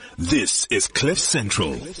This is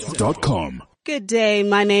CliffCentral.com. Good day.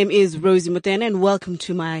 My name is Rosie Mutene and welcome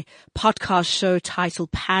to my podcast show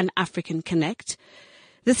titled Pan-African Connect.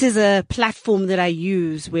 This is a platform that I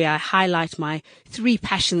use where I highlight my three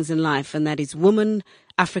passions in life, and that is woman,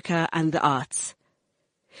 Africa, and the arts.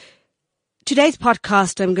 Today's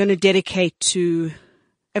podcast I'm going to dedicate to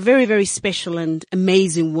a very, very special and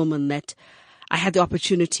amazing woman that I had the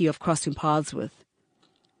opportunity of crossing paths with.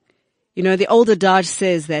 You know, the old adage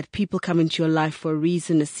says that people come into your life for a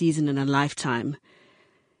reason, a season, and a lifetime.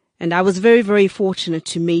 And I was very, very fortunate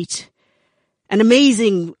to meet an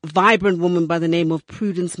amazing, vibrant woman by the name of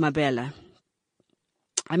Prudence Mabela.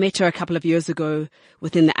 I met her a couple of years ago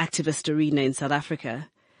within the activist arena in South Africa.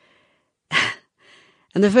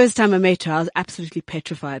 And the first time I met her, I was absolutely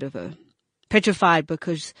petrified of her. Petrified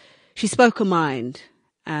because she spoke her mind.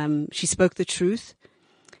 She spoke the truth.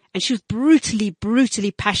 And she was brutally,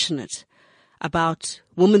 brutally passionate about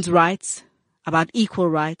women's rights, about equal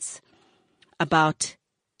rights, about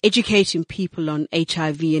educating people on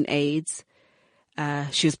HIV and AIDS.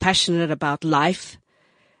 She was passionate about life,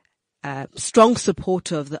 strong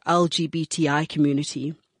supporter of the LGBTI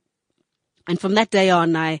community. And from that day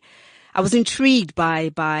on, I was intrigued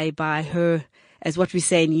by her, as what we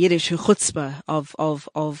say in Yiddish, her chutzpah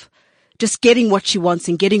of just getting what she wants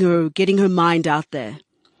and getting her mind out there.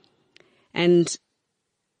 And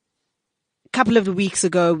a couple of weeks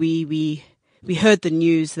ago, we heard the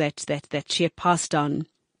news that she had passed on.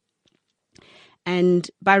 And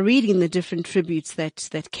by reading the different tributes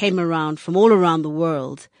that came around from all around the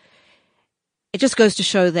world, it just goes to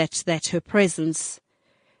show that her presence,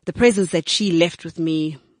 the presence that she left with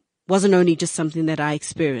me, wasn't only just something that I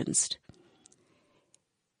experienced.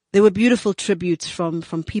 There were beautiful tributes from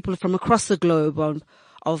people from across the globe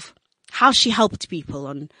of how she helped people,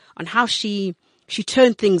 on how she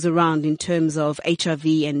turned things around in terms of HIV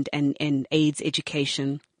and AIDS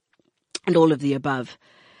education and all of the above.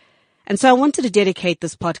 And so I wanted to dedicate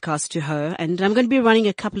this podcast to her, and I'm going to be running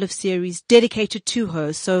a couple of series dedicated to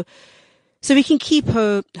her so we can keep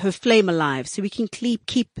her flame alive, so we can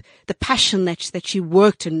keep the passion that she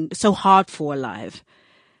worked and so hard for alive.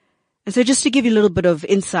 And so just to give you a little bit of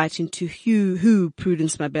insight into who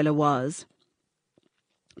Prudence Mabela was.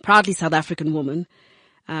 Proudly South African woman.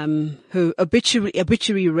 Her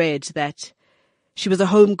obituary read that she was a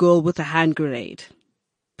home girl with a hand grenade.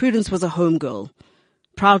 Prudence was a home girl,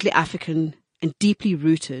 proudly African and deeply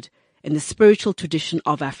rooted in the spiritual tradition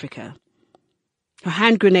of Africa. Her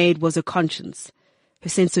hand grenade was her conscience, her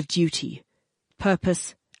sense of duty,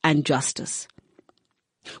 purpose, and justice.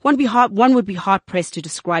 One would be hard pressed to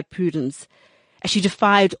describe Prudence as she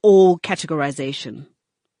defied all categorization.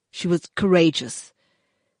 She was courageous,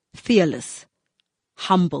 fearless,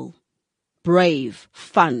 humble, brave,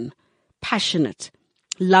 fun, passionate,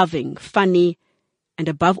 loving, funny, and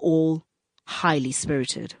above all, highly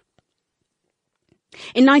spirited.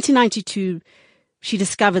 In 1992, she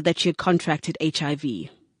discovered that she had contracted HIV.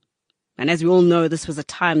 And as we all know, this was a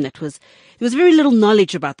time there was very little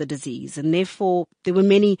knowledge about the disease, and therefore there were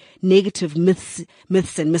many negative myths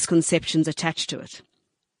and misconceptions attached to it.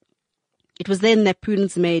 It was then that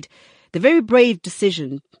Prudence made the very brave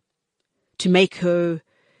decision to make her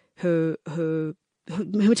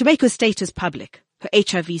status public, her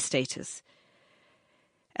HIV status.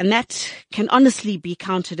 And that can honestly be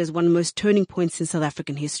counted as one of the most turning points in South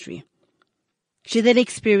African history. She then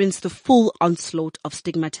experienced the full onslaught of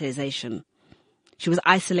stigmatization. She was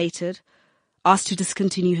isolated, asked to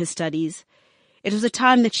discontinue her studies. It was a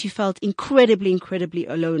time that she felt incredibly, incredibly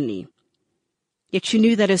lonely. Yet she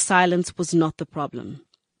knew that her silence was not the problem.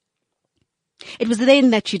 It was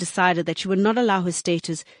then that she decided that she would not allow her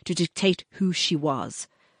status to dictate who she was.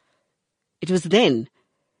 It was then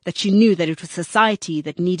that she knew that it was society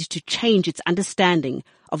that needed to change its understanding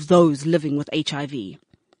of those living with HIV.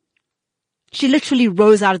 She literally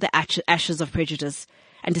rose out of the ashes of prejudice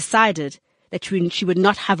and decided that she would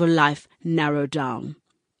not have her life narrowed down.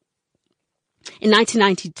 In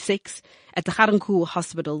 1996, at the Ga-Rankuwa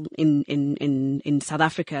Hospital in South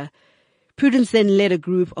Africa, Prudence then led a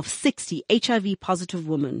group of 60 HIV-positive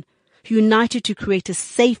women who united to create a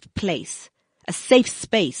safe place, a safe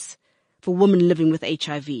space for women living with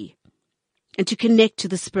HIV, and to connect to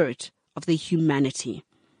the spirit of their humanity.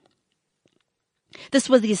 This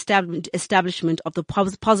was the establishment of the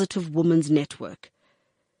Positive Women's Network.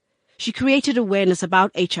 She created awareness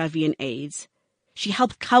about HIV and AIDS. She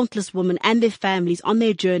helped countless women and their families on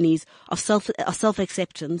their journeys of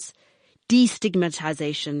self-acceptance,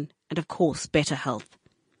 destigmatization, and of course, better health.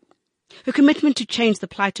 Her commitment to change the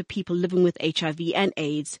plight of people living with HIV and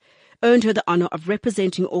AIDS earned her the honor of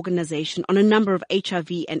representing organization on a number of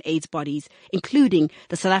HIV and AIDS bodies, including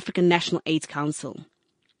the South African National AIDS Council.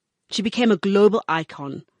 She became a global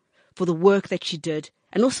icon for the work that she did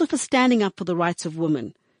and also for standing up for the rights of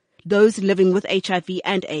women, those living with HIV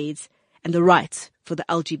and AIDS, and the rights for the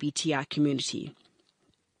LGBTI community.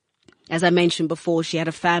 As I mentioned before, she had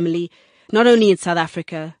a family not only in South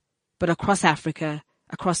Africa, but across Africa,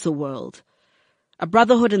 across the world. A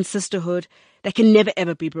brotherhood and sisterhood that can never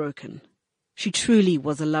ever be broken. She truly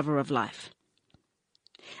was a lover of life.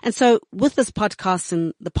 And so with this podcast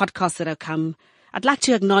and the podcasts that have come, I'd like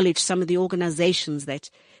to acknowledge some of the organizations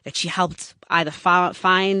that she helped either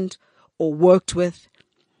find or worked with,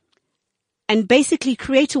 and basically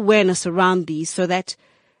create awareness around these so that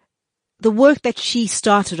the work that she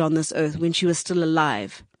started on this earth when she was still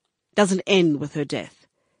alive doesn't end with her death,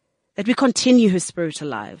 that we continue her spirit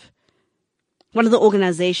alive. One of the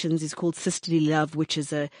organizations is called Sisterly Love, which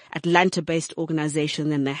is a Atlanta-based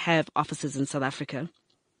organization, and they have offices in South Africa.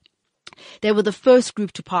 They were the first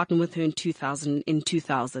group to partner with her in 2000,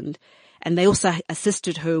 and they also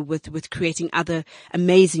assisted her with creating other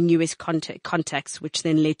amazing US contacts, which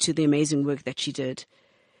then led to the amazing work that she did.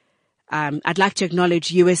 I'd like to acknowledge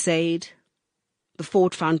USAID, the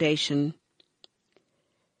Ford Foundation,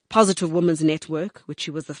 Positive Women's Network, which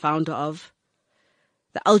she was the founder of,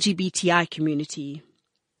 the LGBTI community,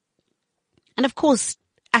 and of course,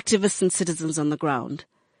 activists and citizens on the ground.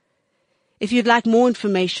 If you'd like more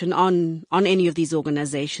information on any of these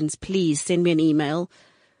organizations, please send me an email,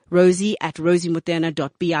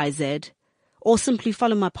 rosie@rosiemuthena.biz, or simply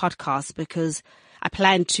follow my podcast, because I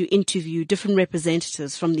plan to interview different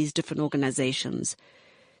representatives from these different organizations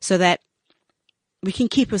so that we can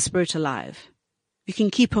keep her spirit alive. We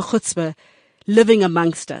can keep her chutzpah living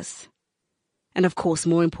amongst us. And of course,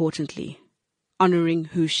 more importantly, honoring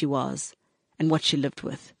who she was and what she lived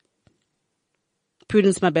with.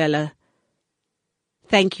 Prudence Mabella,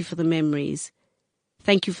 thank you for the memories.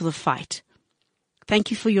 Thank you for the fight.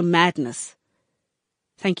 Thank you for your madness.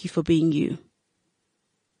 Thank you for being you.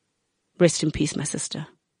 Rest in peace, my sister.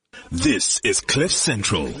 This is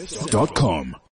CliffCentral.com.